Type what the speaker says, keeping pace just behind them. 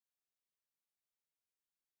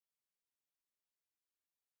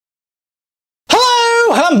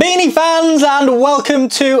Hambini fans, and welcome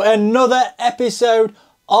to another episode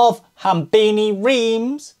of Hambini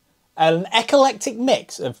Reams, an eclectic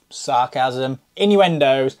mix of sarcasm,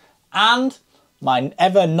 innuendos, and my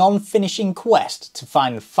ever non-finishing quest to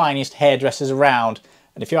find the finest hairdressers around.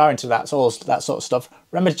 And if you are into that sort of stuff,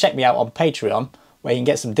 remember to check me out on Patreon, where you can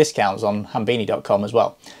get some discounts on hambini.com as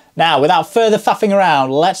well. Now, without further faffing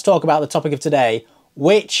around, let's talk about the topic of today,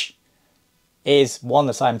 which is one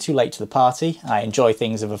that I'm too late to the party. I enjoy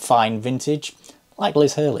things of a fine vintage, like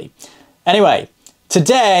Liz Hurley. Anyway,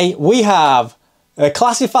 today we have a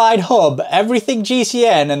classified hub, everything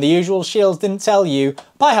GCN and the usual shields didn't tell you,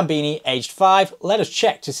 by Hambini, aged 5. Let us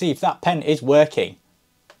check to see if that pen is working.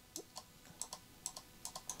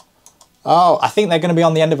 Oh, I think they're going to be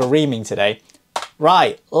on the end of a reaming today.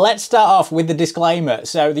 Right, let's start off with the disclaimer.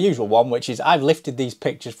 So the usual one, which is I've lifted these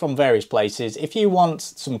pictures from various places. If you want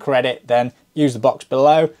some credit, then use the box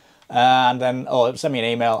below or send me an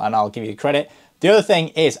email and I'll give you the credit. The other thing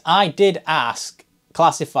is I did ask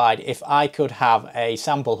Classified if I could have a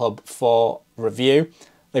sample hub for review.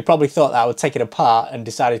 They probably thought that I would take it apart and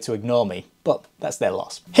decided to ignore me, but that's their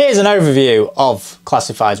loss. Here's an overview of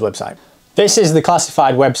Classified's website. This is the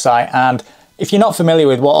Classified website, and if you're not familiar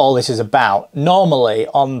with what all this is about, normally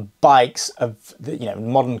on bikes of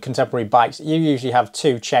modern contemporary bikes, you usually have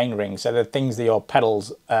two chain rings, so the things that your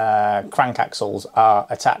pedals, crank axles are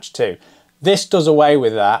attached to. This does away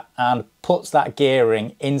with that and puts that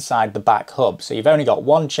gearing inside the back hub. So you've only got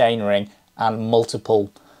one chain ring and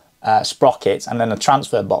multiple sprockets and then a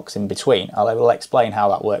transfer box in between. I will explain how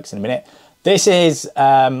that works in a minute. This is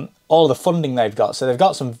all the funding they've got. So they've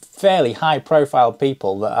got some fairly high profile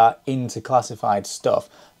people that are into Classified stuff.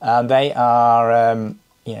 And they are,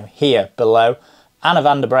 here below. Anna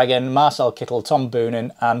van der Breggen, Marcel Kittel, Tom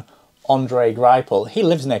Boonen and Andre Greipel. He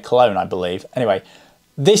lives near Cologne, I believe. Anyway,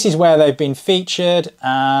 this is where they've been featured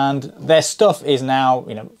and their stuff is now,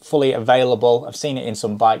 fully available. I've seen it in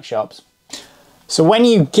some bike shops. So when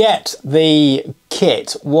you get the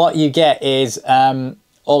kit, what you get is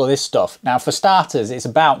all of this stuff. Now for starters, it's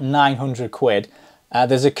about 900 quid.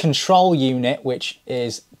 There's a control unit, which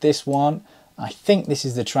is this one. I think this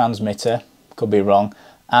is the transmitter, could be wrong.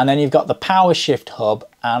 And then you've got the Powershift hub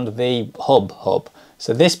and the hub.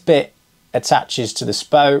 So this bit attaches to the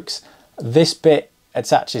spokes, this bit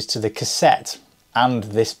attaches to the cassette and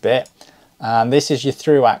this bit. And this is your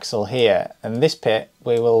through axle here. And this bit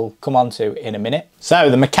we will come on to in a minute. So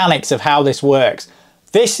the mechanics of how this works.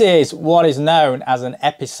 This is what is known as an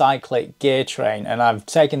epicyclic gear train, and I've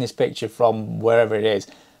taken this picture from wherever it is.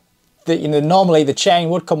 Normally the chain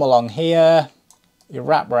would come along here, you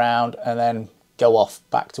wrap around and then go off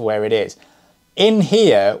back to where it is. In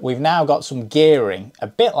here we've now got some gearing, a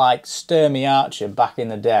bit like Sturmey Archer back in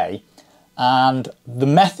the day, and the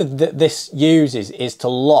method that this uses is to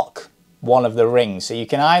lock one of the rings. So you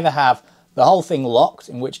can either have the whole thing locked,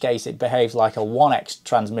 in which case it behaves like a 1x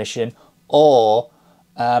transmission, or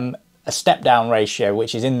a step down ratio,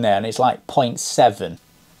 which is in there, and it's like 0.7.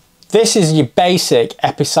 This is your basic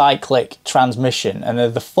epicyclic transmission, and they're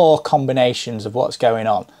the four combinations of what's going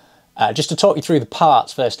on. Just to talk you through the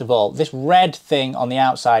parts, first of all, this red thing on the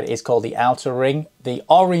outside is called the outer ring. The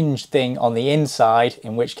orange thing on the inside,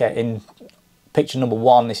 in which case, in picture number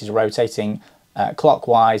 1, this is rotating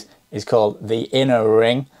clockwise, is called the inner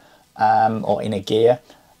ring, or inner gear.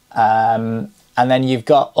 And then you've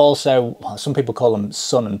got also, some people call them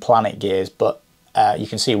sun and planet gears, but you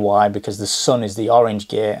can see why, because the sun is the orange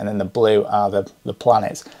gear and then the blue are the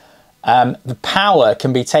planets. The power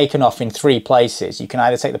can be taken off in 3 places. You can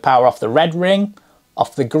either take the power off the red ring,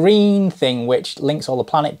 off the green thing which links all the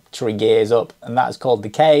planetary gears up, and that is called the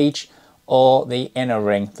cage, or the inner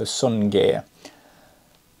ring, the sun gear.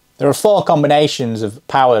 There are 4 combinations of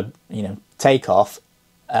power, takeoff.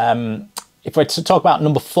 If we're to talk about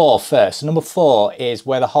number 4 first, number 4 is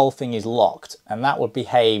where the whole thing is locked, and that would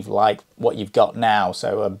behave like what you've got now.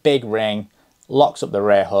 So a big ring locks up the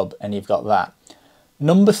rear hub and you've got that.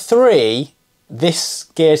 Number 3, this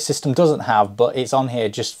gear system doesn't have, but it's on here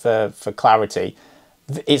just for clarity.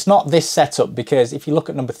 It's not this setup, because if you look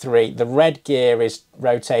at number 3, the red gear is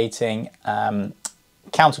rotating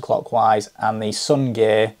counterclockwise and the sun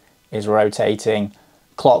gear is rotating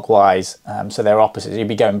clockwise, so they're opposites. You'd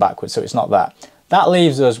be going backwards, so it's not that. That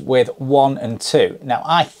leaves us with 1 and 2. Now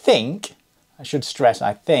I should stress,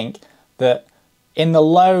 I think that in the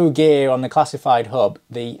low gear on the Classified hub,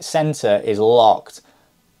 the center is locked.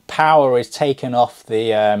 Power is taken off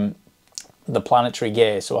the planetary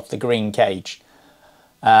gear, so off the green cage.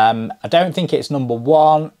 I don't think it's number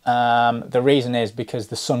 1. The reason is because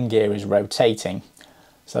the sun gear is rotating.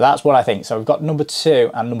 So that's what I think. So we've got number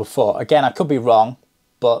 2 and number 4. Again, I could be wrong.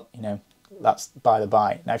 but you know, that's by the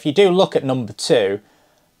by. Now if you do look at number 2,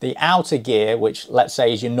 the outer gear, which let's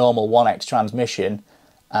say is your normal 1X transmission,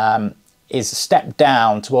 is stepped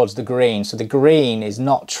down towards the green, so the green is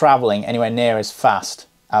not travelling anywhere near as fast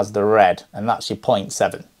as the red, and that's your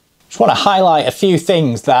 0.7. Just want to highlight a few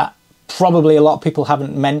things that probably a lot of people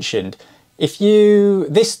haven't mentioned. If you,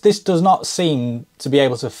 this does not seem to be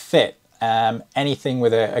able to fit anything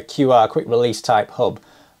with a QR quick release type hub,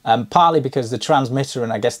 partly because the transmitter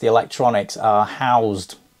and I guess the electronics are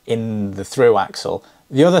housed in the through axle.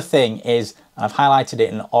 The other thing is, and I've highlighted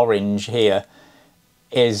it in orange here,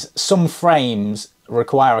 is some frames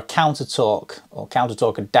require a counter torque or counter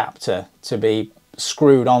torque adapter to be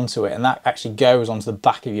screwed onto it, and that actually goes onto the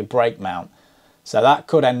back of your brake mount. So that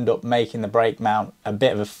could end up making the brake mount a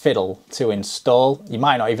bit of a fiddle to install. You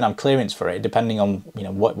might not even have clearance for it, depending on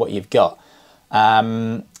what you've got.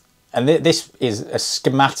 And this is a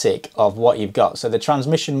schematic of what you've got. So the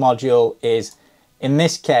transmission module is, in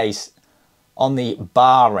this case, on the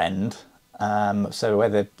bar end. So where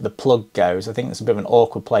the plug goes, I think that's a bit of an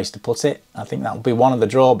awkward place to put it. I think that will be one of the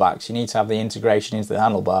drawbacks. You need to have the integration into the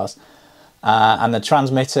handlebars. And the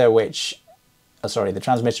transmitter, the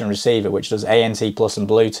transmitter and receiver, which does ANC plus and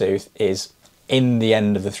Bluetooth, is in the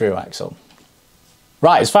end of the through axle.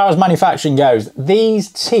 Right, as far as manufacturing goes, these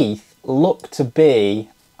teeth look to be,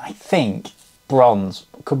 I think, bronze.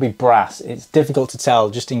 Could be brass. It's difficult to tell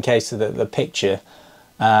just in case of the picture,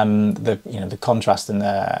 the contrast and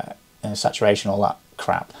the saturation, all that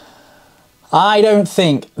crap. I don't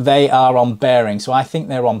think they are on bearings, so I think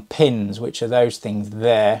they're on pins, which are those things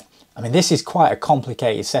there. I mean, this is quite a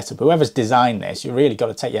complicated setup. Whoever's designed this, you really got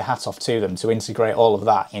to take your hat off to them to integrate all of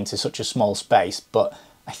that into such a small space. But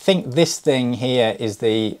I think this thing here is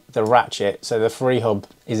the ratchet, so the free hub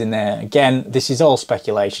is in there. Again, this is all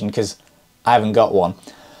speculation because I haven't got one.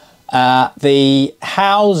 The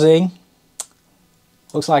housing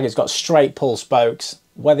looks like it's got straight pull spokes.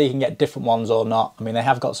 Whether you can get different ones or not, I mean, they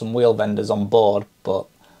have got some wheel vendors on board, but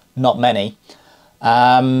not many.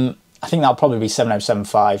 I think that'll probably be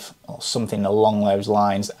 7075 or something along those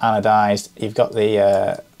lines, anodized. You've got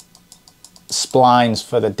the splines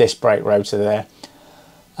for the disc brake rotor there.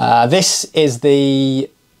 This is the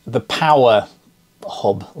power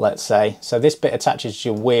hub, let's say. So this bit attaches to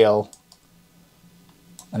your wheel,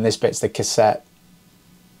 and this bit's the cassette,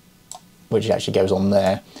 which actually goes on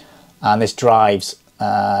there, and this drives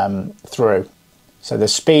through. So the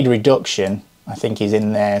speed reduction, I think, is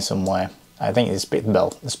in there somewhere. I think it's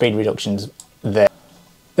the speed reduction's there.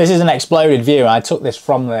 This is an exploded view. I took this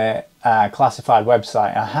from the classified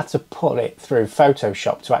website. I had to put it through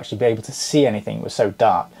Photoshop to actually be able to see anything. It was so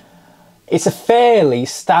dark. It's a fairly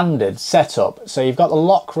standard setup. So you've got the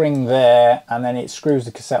lock ring there, and then it screws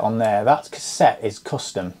the cassette on there. That cassette is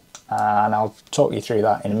custom, and I'll talk you through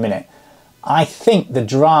that in a minute. I think the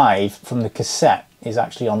drive from the cassette is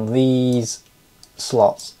actually on these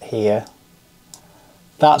slots here.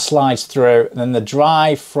 That slides through, and then the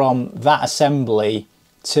drive from that assembly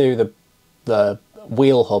to the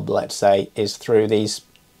wheel hub, let's say, is through these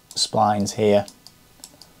splines here.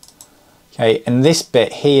 Okay, and this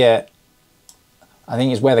bit here, I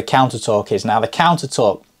think, is where the counter torque is. Now the counter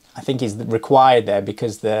torque, I think, is required there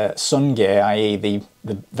because the sun gear, i.e. the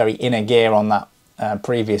very inner gear on that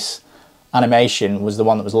previous animation, was the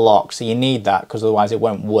one that was locked, so you need that because otherwise it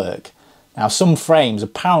won't work. Now some frames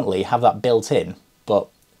apparently have that built in, but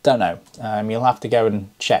don't know. You'll have to go and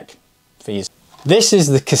check for yourself. This is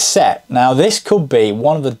the cassette. Now this could be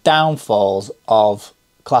one of the downfalls of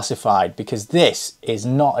classified, because this is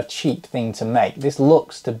not a cheap thing to make. This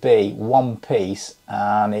looks to be one piece,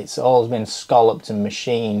 and it's always been scalloped and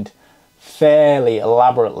machined fairly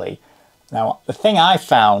elaborately. Now the thing I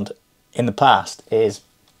found in the past is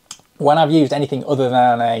when I've used anything other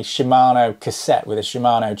than a Shimano cassette with a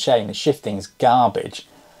Shimano chain, the shifting's garbage.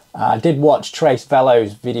 I did watch Trace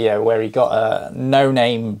Velo's video where he got a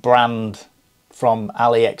no-name brand from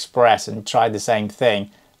AliExpress and tried the same thing,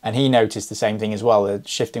 and he noticed the same thing as well. The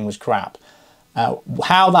shifting was crap.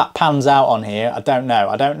 How that pans out on here, I don't know.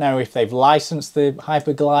 I don't know if they've licensed the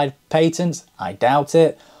Hyperglide patents, I doubt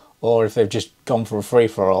it, or if they've just gone for a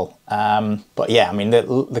free-for-all. But yeah, I mean,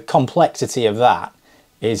 the complexity of that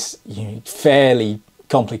is fairly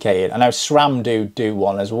complicated. I know SRAM do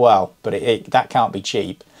one as well, but that can't be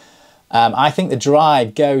cheap. I think the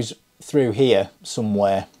drive goes through here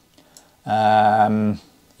somewhere.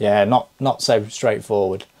 Yeah, not so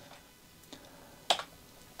straightforward.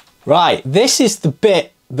 Right, this is the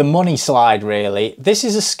bit, the money slide really. This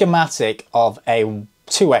is a schematic of a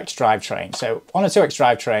 2X drivetrain. So on a 2X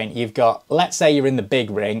drivetrain, you've got, let's say you're in the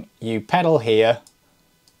big ring, you pedal here,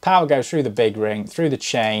 power goes through the big ring, through the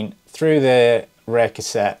chain, through the rear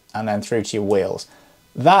cassette, and then through to your wheels.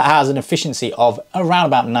 That has an efficiency of around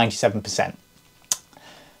about 97%.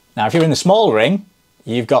 Now, if you're in the small ring,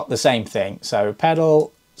 you've got the same thing. So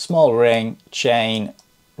pedal, small ring, chain,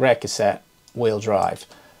 rear cassette, wheel drive.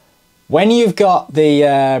 When you've got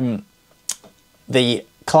the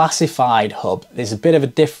classified hub, there's a bit of a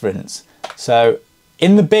difference. So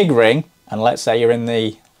in the big ring, and let's say you're in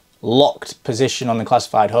the locked position on the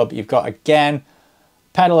classified hub, you've got, again,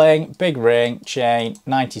 pedaling, big ring, chain,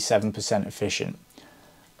 97% efficient.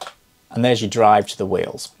 And there's your drive to the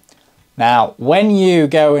wheels. Now, when you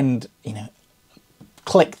go and,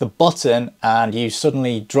 click the button and you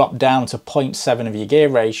suddenly drop down to 0.7 of your gear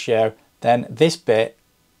ratio, then this bit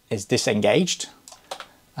is disengaged.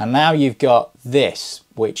 And now you've got this,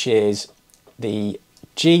 which is the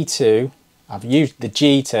G2. I've used the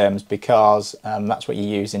G terms because that's what you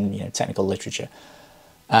use in technical literature.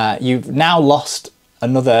 You've now lost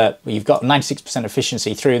another, you've got 96%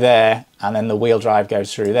 efficiency through there, and then the wheel drive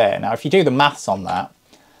goes through there. Now, if you do the maths on that,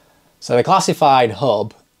 so the classified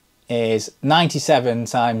hub is 97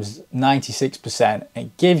 times 96%.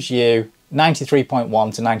 It gives you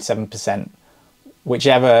 93.1 to 97%, the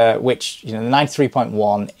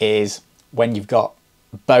 93.1 is when you've got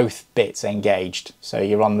both bits engaged. So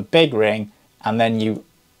you're on the big ring and then you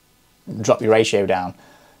drop your ratio down.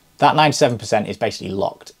 That 97% is basically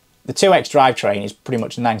locked. The 2X drivetrain is pretty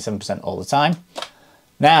much 97% all the time.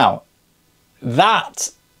 Now,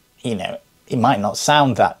 that, it might not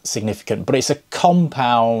sound that significant, but it's a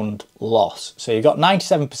compound loss. So you've got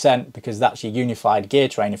 97% because that's your unified gear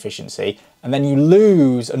train efficiency, and then you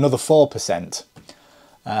lose another 4%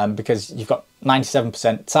 because you've got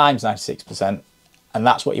 97% times 96%, and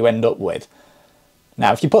that's what you end up with.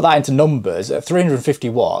 Now, if you put that into numbers, at 350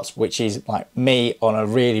 watts, which is like me on a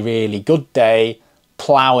really, really good day,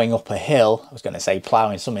 ploughing up a hill, I was going to say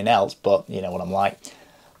ploughing something else, but you know what I'm like,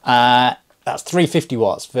 that's 350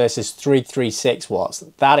 watts versus 336 watts.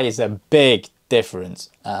 That is a big difference.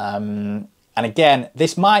 And again,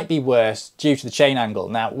 this might be worse due to the chain angle.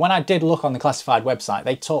 Now, when I did look on the classified website,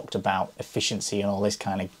 they talked about efficiency and all this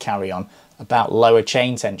kind of carry on, about lower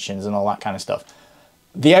chain tensions and all that kind of stuff.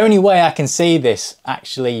 The only way I can see this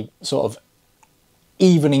actually sort of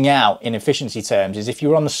evening out in efficiency terms is if you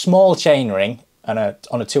were on the small chain ring and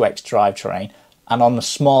on a 2X drivetrain and on the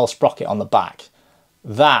small sprocket on the back.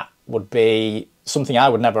 That would be something I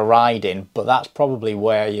would never ride in, but that's probably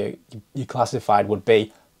where your classified would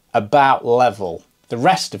be about level. The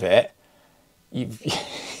rest of it,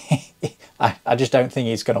 I just don't think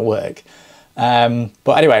it's going to work.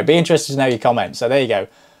 But anyway, it'd be interested to know your comments. So there you go,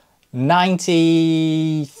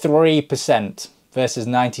 93% versus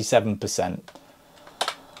 97%.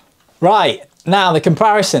 Right, now the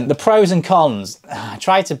comparison, the pros and cons. I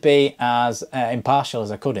tried to be as impartial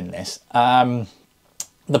as I could in this.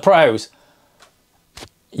 The pros,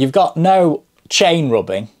 you've got no chain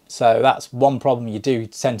rubbing, so that's one problem you do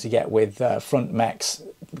tend to get with front mechs,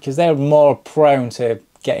 because they're more prone to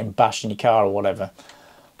getting bashed in your car or whatever.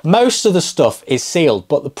 Most of the stuff is sealed,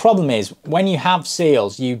 but the problem is when you have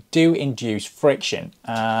seals, you do induce friction,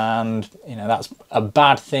 and that's a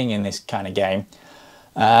bad thing in this kind of game.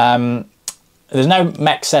 There's no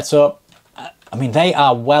mech setup. I mean, they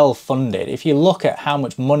are well funded. If you look at how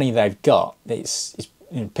much money they've got,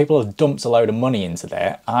 people have dumped a load of money into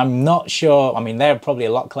there. I'm not sure. I mean, they're probably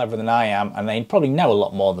a lot cleverer than I am, and they probably know a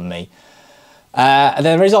lot more than me.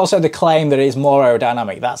 There is also the claim that it is more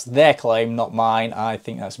aerodynamic. That's their claim, not mine. I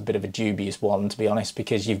think that's a bit of a dubious one, to be honest,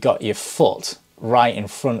 because you've got your foot right in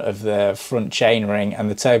front of the front chain ring and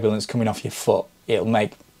the turbulence coming off your foot. It'll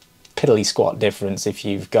make piddly squat difference if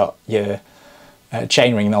you've got your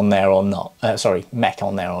chain ring on there or not. Mech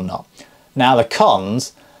on there or not. Now the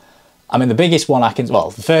cons, I mean, the biggest one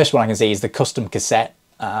the first one I can see is the custom cassette.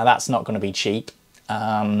 That's not going to be cheap,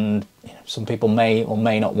 and some people may or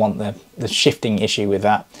may not want the shifting issue with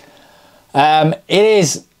that. It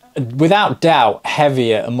is without doubt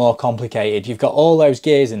heavier and more complicated. You've got all those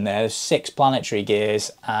gears in there. There's 6 planetary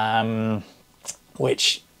gears,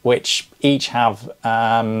 which each have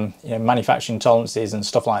manufacturing tolerances and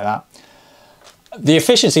stuff like that. The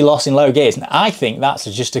efficiency loss in low gears, and I think that's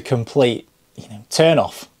just a complete turn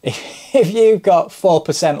off. If you've got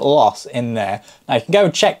 4% loss in there, now you can go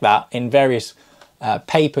and check that in various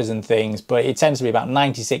papers and things, but it tends to be about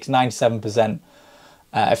 96-97%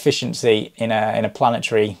 efficiency in a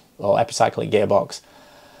planetary or epicyclic gearbox.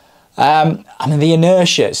 I mean, the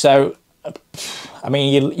inertia, so I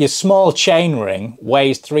mean your small chain ring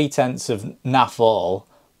weighs 3/10 of NAF all,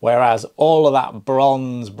 whereas all of that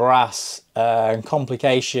bronze, brass and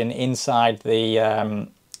complication inside the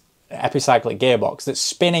epicyclic gearbox that's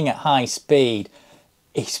spinning at high speed,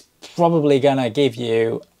 it's probably going to give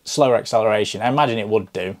you slower acceleration. I imagine it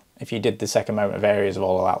would do if you did the second moment of areas of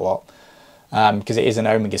all of that lot, because it is an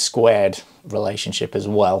omega squared relationship as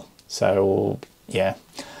well. So yeah,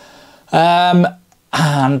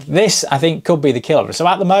 and this I think could be the killer. So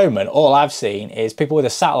at the moment, all I've seen is people with a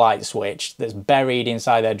satellite switch that's buried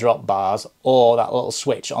inside their drop bars, or that little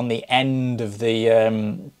switch on the end of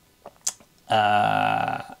the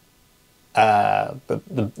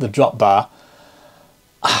drop bar.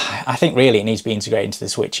 I think really it needs to be integrated into the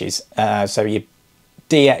switches. So you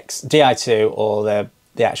DI2 or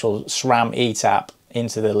the actual SRAM ETAP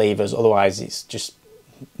into the levers, otherwise it's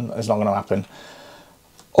not going to happen.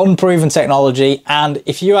 Unproven technology, and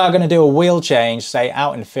if you are going to do a wheel change, say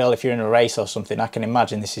out in the field, if you're in a race or something, I can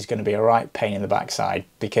imagine this is going to be a right pain in the backside,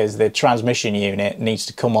 because the transmission unit needs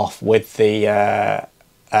to come off with the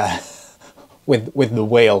with the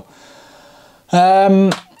wheel,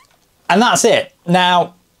 and that's it.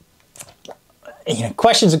 Now, you know,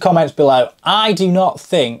 questions and comments below. I do not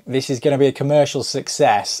think this is going to be a commercial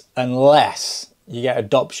success unless you get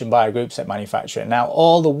adoption by a group set manufacturer. Now,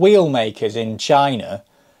 all the wheel makers in China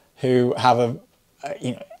who have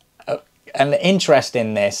an interest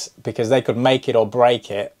in this, because they could make it or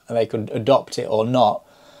break it, and they could adopt it or not,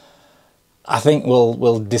 I think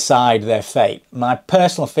will decide their fate. My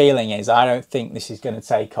personal feeling is I don't think this is going to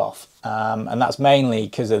take off, and that's mainly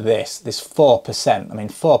because of this 4%. I mean,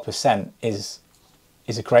 4% is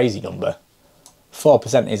a crazy number.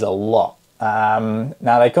 4% is a lot.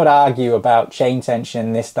 Now, they could argue about chain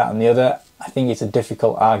tension, this, that, and the other. I think it's a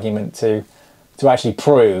difficult argument to actually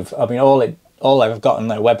prove. I mean, all they've got on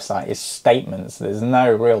their website is statements. There's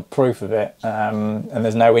no real proof of it, and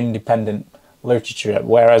there's no independent literature.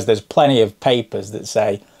 Whereas there's plenty of papers that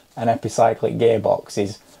say an epicyclic gearbox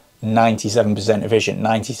is 97% efficient,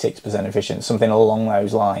 96% efficient, something along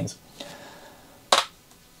those lines.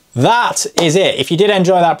 That is it. If you did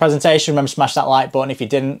enjoy that presentation, remember to smash that like button. If you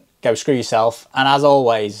didn't, go screw yourself. And as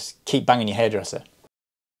always, keep banging your hairdresser.